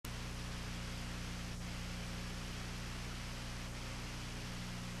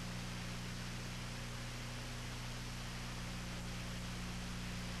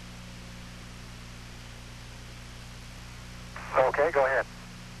Okay, go ahead.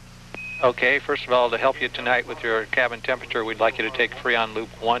 Okay, first of all, to help you tonight with your cabin temperature, we'd like you to take Freon Loop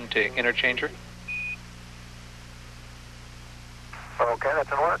 1 to interchanger. Okay,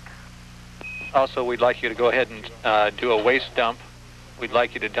 that's in work. Also, we'd like you to go ahead and do a waste dump. We'd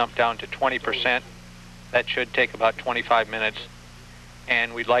like you to dump down to 20%. That should take about 25 minutes.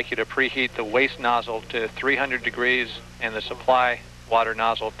 And we'd like you to preheat the waste nozzle to 300 degrees and the supply water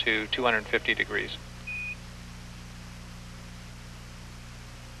nozzle to 250 degrees.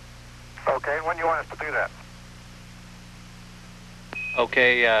 Okay, when do you want us to do that?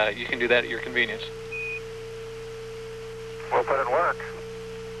 Okay, you can do that at your convenience. We'll put it in work.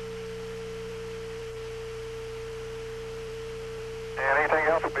 And anything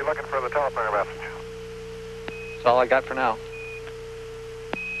else, we'll be looking for the telephone message. That's all I got for now.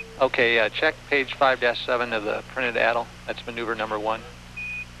 Okay, check page 5-7 of the printed addle. That's maneuver number 1.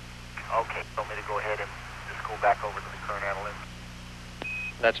 Okay, want me to go ahead and just go back over to the current addle list?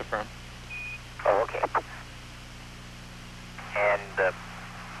 That's affirmed. Oh, okay. And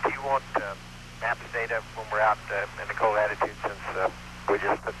do you want maps data when we're out in the cold attitude, since we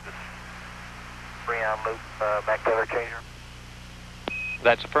just put this Freon Loop back to interchanger?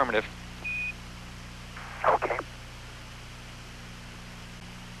 That's affirmative. Okay.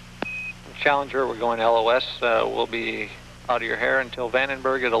 Challenger, we're going LOS. We'll be out of your hair until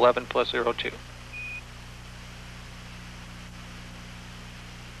Vandenberg at 11 plus 02.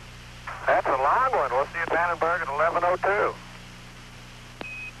 That's a long one. We'll see you at Vandenberg at 11:02.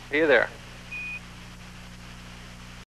 See you there.